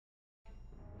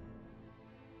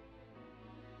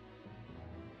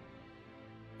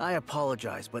I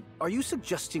apologize, but are you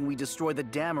suggesting we destroy the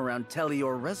dam around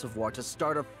Telior Reservoir to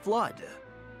start a flood?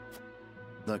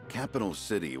 The capital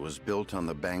city was built on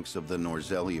the banks of the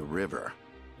Norzelia River.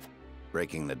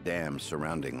 Breaking the dam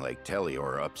surrounding Lake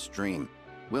Telior upstream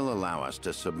will allow us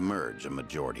to submerge a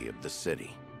majority of the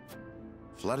city.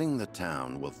 Flooding the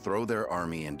town will throw their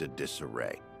army into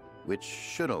disarray, which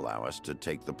should allow us to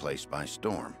take the place by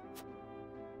storm.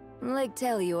 Lake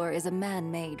Telior is a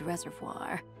man-made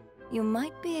reservoir. You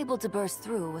might be able to burst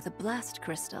through with a blast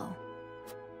crystal.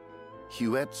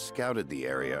 Huette scouted the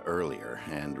area earlier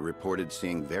and reported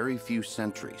seeing very few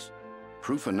sentries.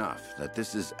 Proof enough that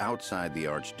this is outside the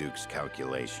Archduke's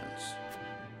calculations.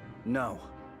 No.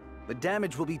 The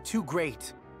damage will be too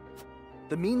great.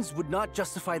 The means would not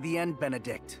justify the end,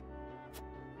 Benedict.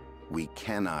 We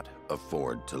cannot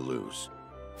afford to lose.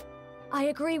 I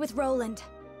agree with Roland.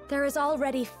 There is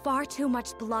already far too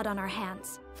much blood on our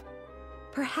hands.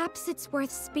 Perhaps it's worth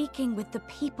speaking with the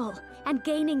people and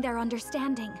gaining their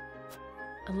understanding.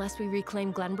 Unless we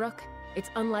reclaim Glenbrook, it's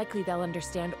unlikely they'll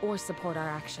understand or support our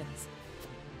actions.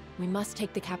 We must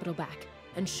take the capital back,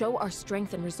 and show our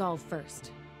strength and resolve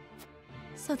first.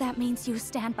 So that means you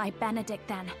stand by Benedict,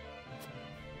 then?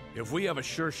 If we have a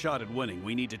sure shot at winning,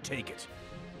 we need to take it.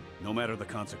 No matter the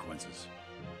consequences.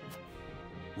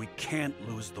 We can't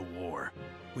lose the war.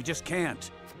 We just can't.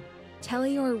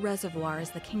 Telior Reservoir is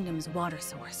the kingdom's water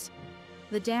source.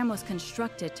 The dam was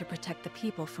constructed to protect the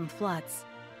people from floods.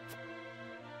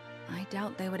 I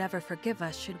doubt they would ever forgive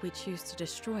us should we choose to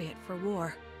destroy it for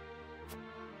war.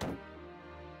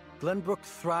 Glenbrook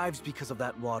thrives because of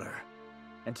that water,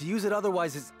 and to use it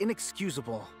otherwise is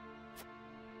inexcusable.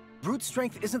 Brute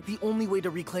strength isn't the only way to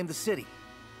reclaim the city.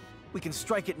 We can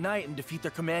strike at night and defeat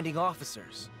their commanding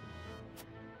officers.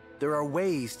 There are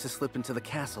ways to slip into the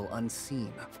castle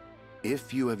unseen.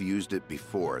 If you have used it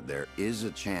before, there is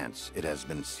a chance it has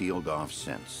been sealed off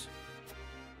since.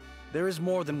 There is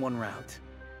more than one route.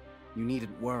 You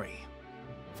needn't worry.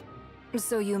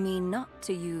 So you mean not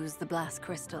to use the blast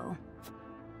crystal?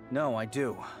 No, I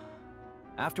do.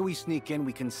 After we sneak in,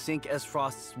 we can sink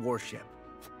Esfrost's warship.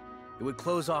 It would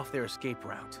close off their escape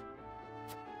route.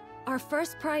 Our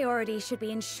first priority should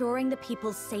be ensuring the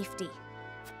people's safety.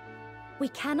 We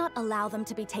cannot allow them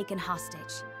to be taken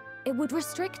hostage. It would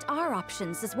restrict our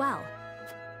options as well.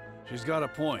 She's got a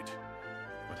point.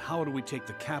 But how do we take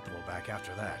the capital back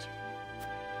after that?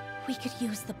 We could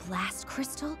use the blast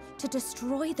crystal to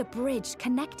destroy the bridge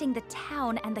connecting the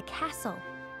town and the castle.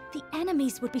 The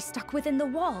enemies would be stuck within the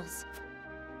walls.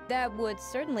 That would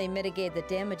certainly mitigate the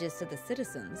damages to the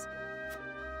citizens.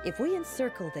 If we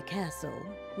encircle the castle,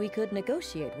 we could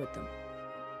negotiate with them.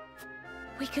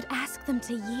 We could ask them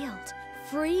to yield,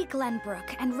 free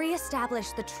Glenbrook, and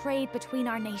re-establish the trade between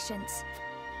our nations.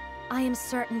 I am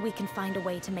certain we can find a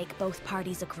way to make both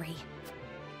parties agree.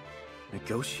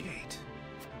 Negotiate?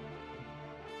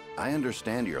 I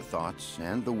understand your thoughts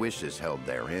and the wishes held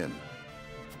therein.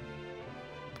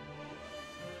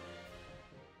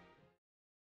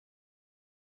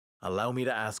 Allow me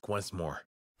to ask once more.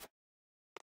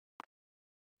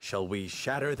 Shall we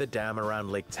shatter the dam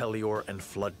around Lake Telior and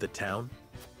flood the town?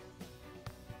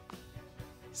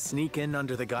 Sneak in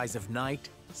under the guise of night,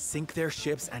 sink their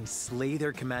ships and slay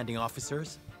their commanding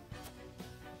officers?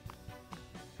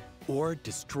 Or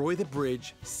destroy the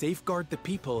bridge, safeguard the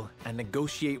people, and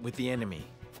negotiate with the enemy?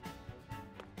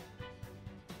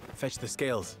 Fetch the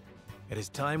scales. It is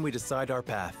time we decide our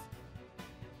path.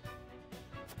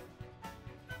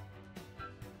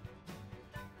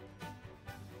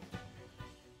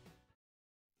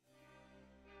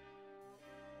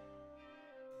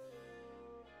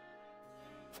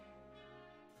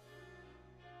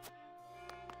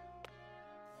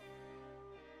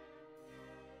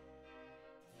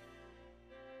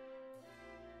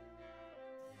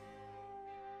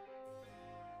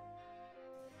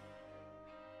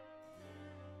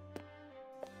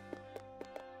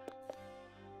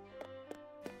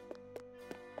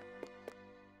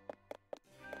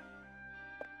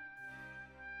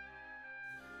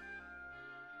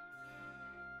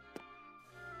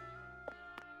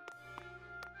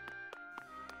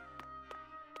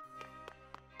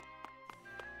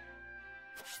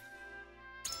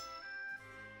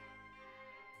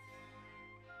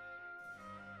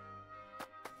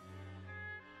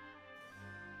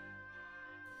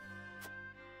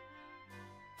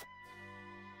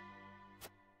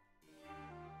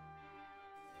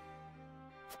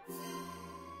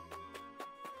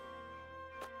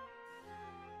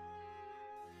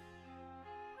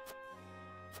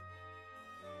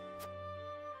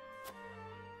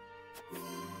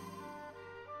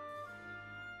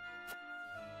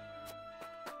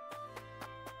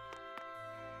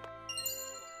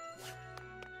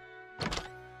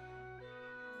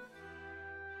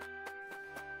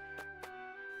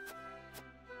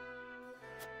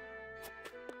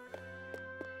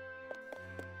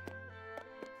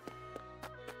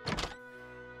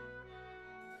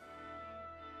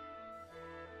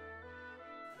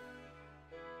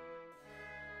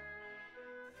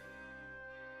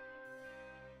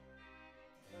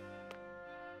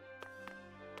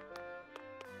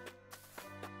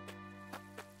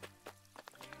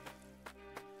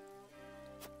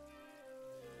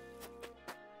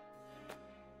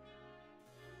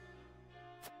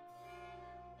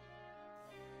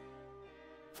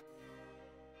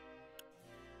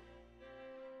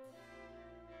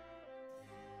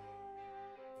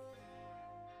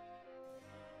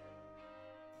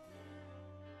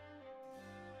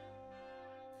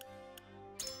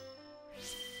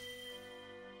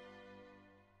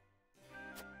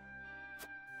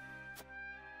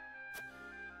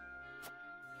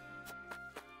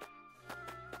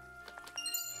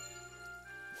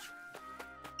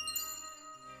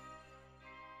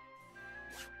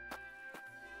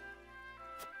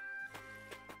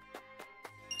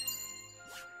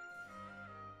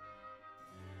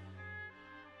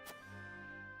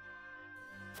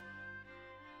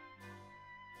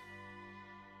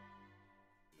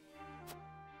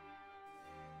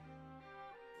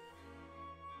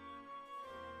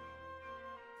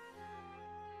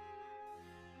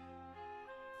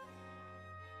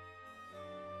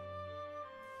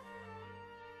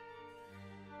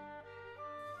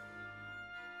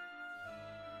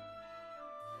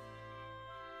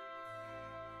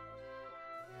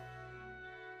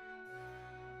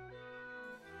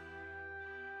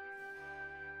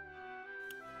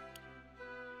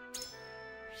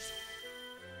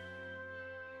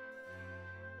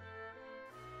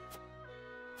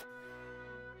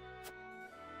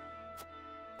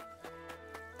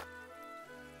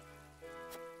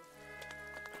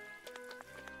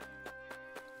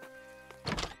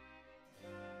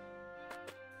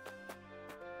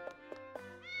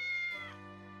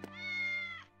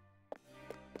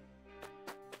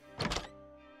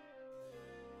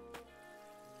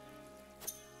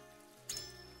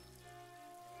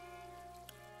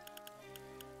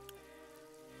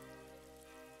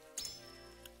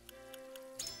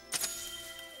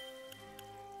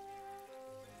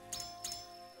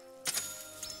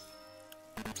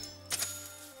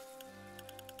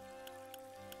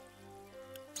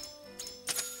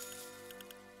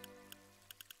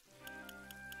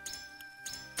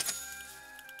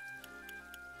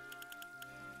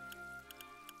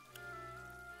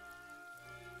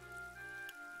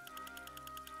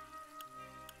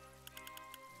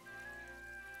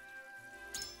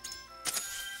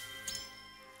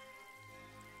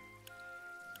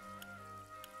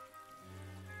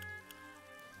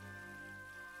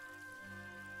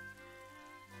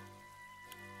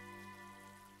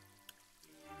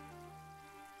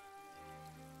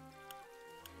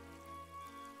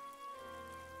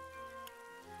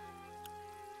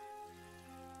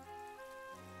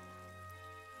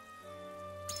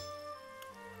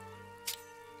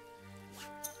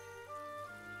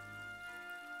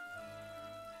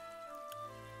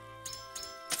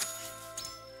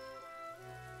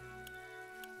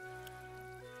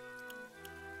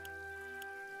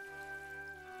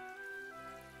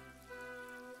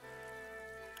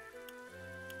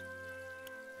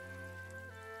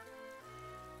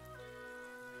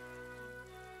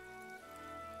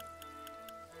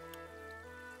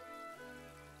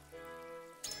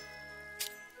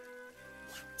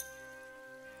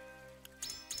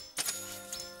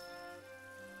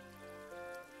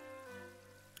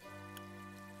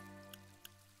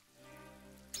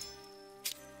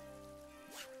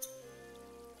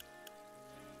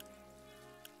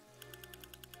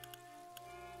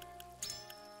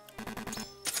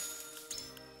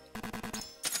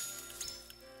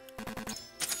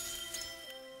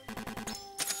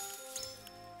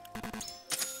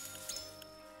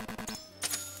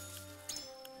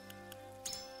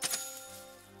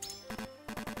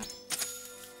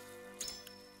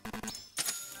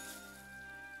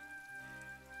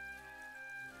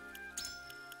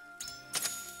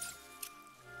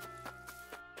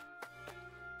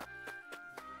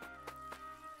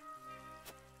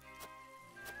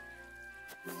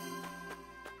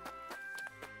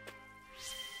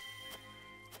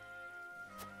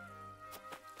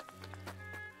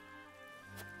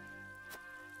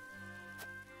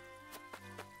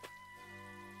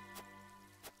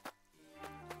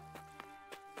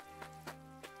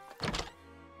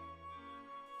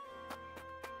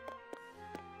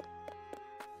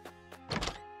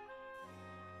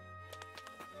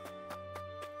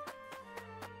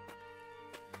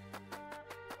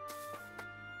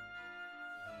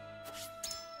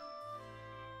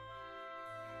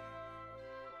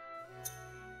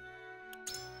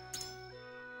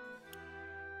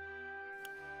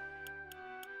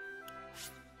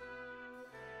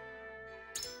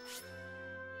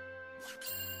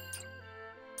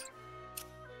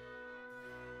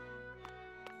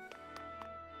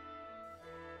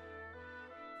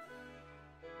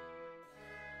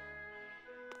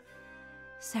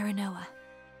 Serenoa.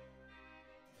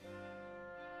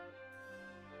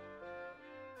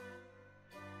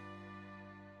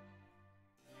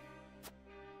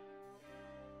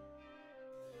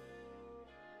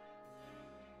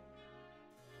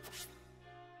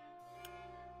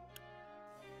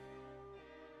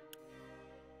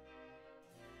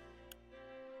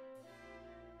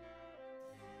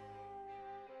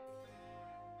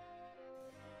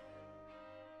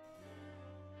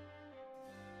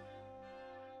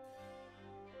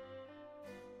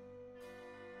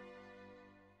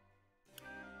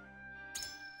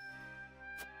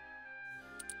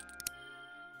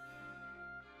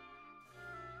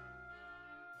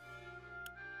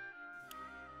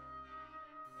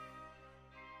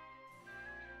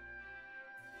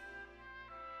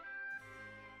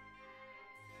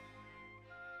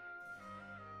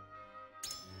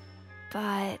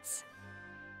 But...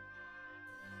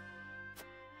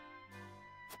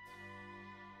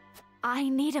 I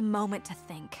need a moment to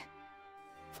think.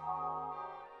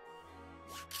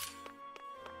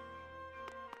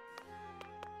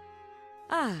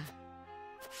 Ah.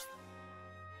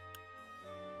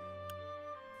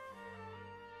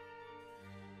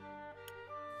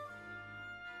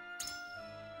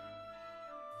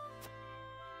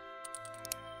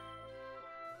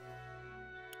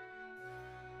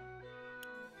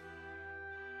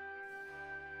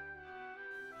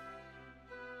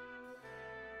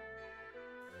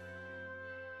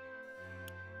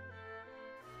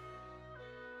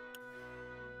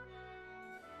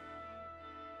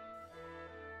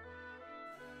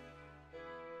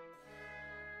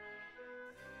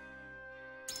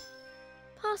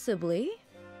 Possibly.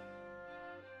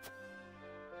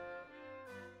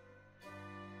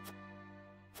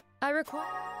 I require...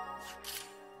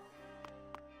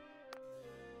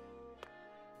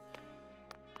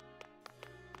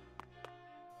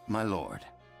 My lord.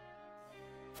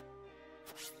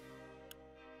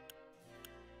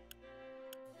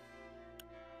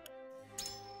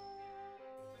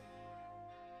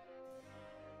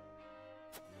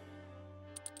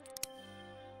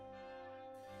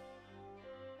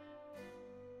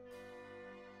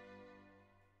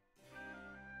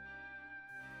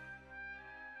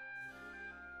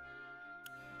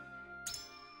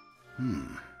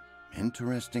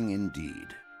 Interesting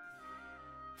indeed.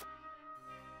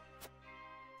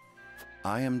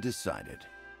 I am decided.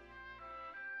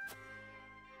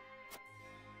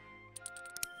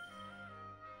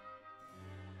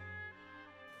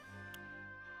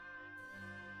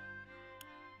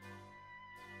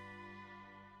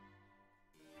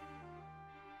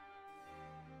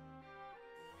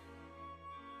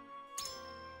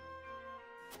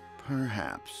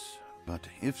 Perhaps, but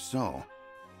if so,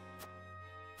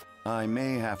 I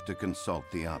may have to consult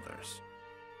the others.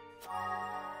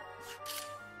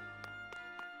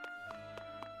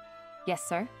 Yes,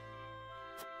 sir.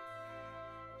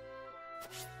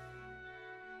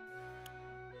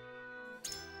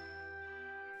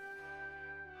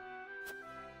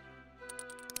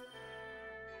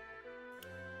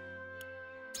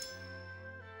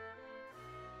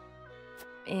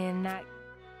 In that...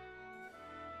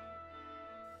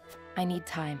 I need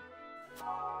time.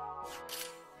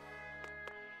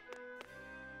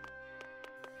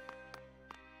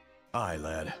 Aye,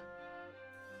 lad.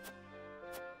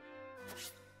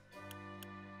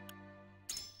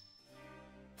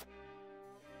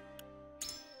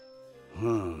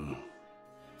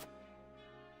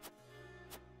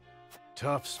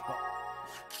 Tough spot.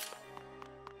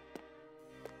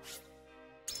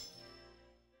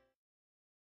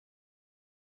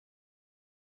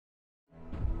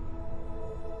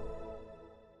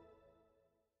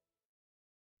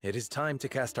 It is time to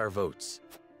cast our votes.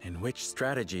 In which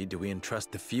strategy do we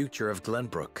entrust the future of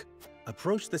Glenbrook?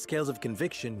 Approach the scales of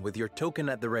conviction with your token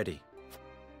at the ready.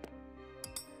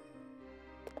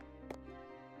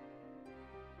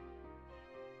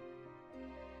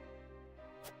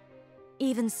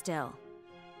 Even still.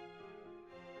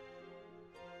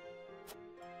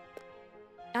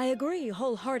 I agree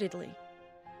wholeheartedly.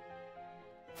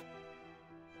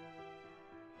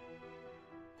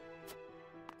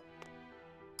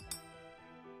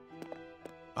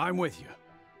 I'm with you.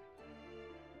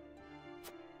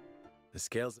 The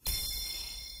scales...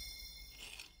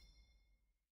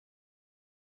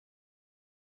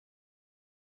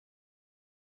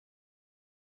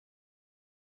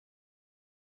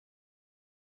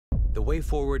 The way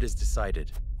forward is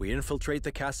decided. We infiltrate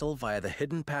the castle via the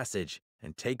hidden passage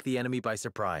and take the enemy by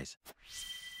surprise.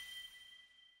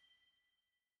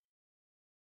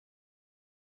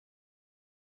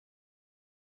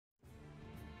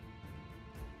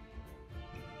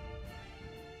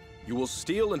 You will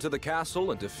steal into the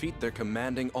castle and defeat their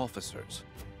commanding officers.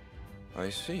 I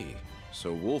see.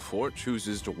 So Wolfort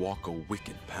chooses to walk a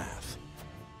wicked path.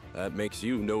 That makes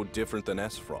you no different than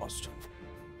S-Frost.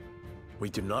 We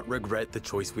do not regret the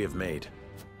choice we have made.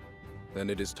 Then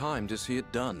it is time to see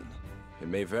it done. It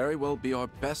may very well be our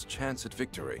best chance at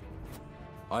victory.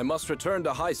 I must return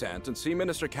to Hyzant and see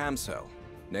Minister Camsell.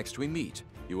 Next we meet,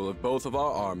 you will have both of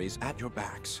our armies at your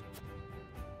backs.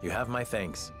 You have my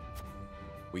thanks.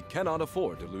 We cannot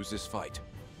afford to lose this fight.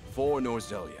 For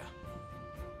Norzelia.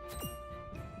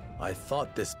 I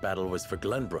thought this battle was for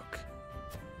Glenbrook.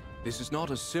 This is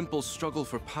not a simple struggle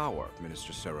for power,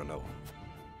 Minister Serenoa.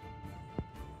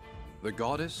 The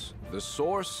goddess, the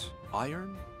source,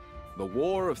 iron? The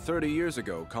war of 30 years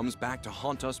ago comes back to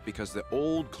haunt us because the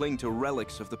old cling to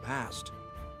relics of the past.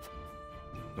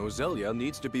 Norzelia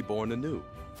needs to be born anew.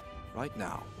 Right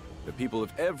now, the people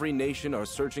of every nation are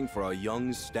searching for a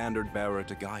young standard bearer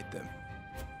to guide them.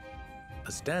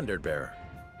 A standard bearer?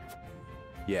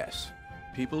 Yes,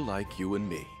 people like you and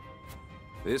me.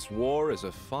 This war is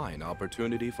a fine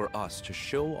opportunity for us to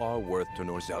show our worth to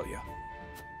Norzelia.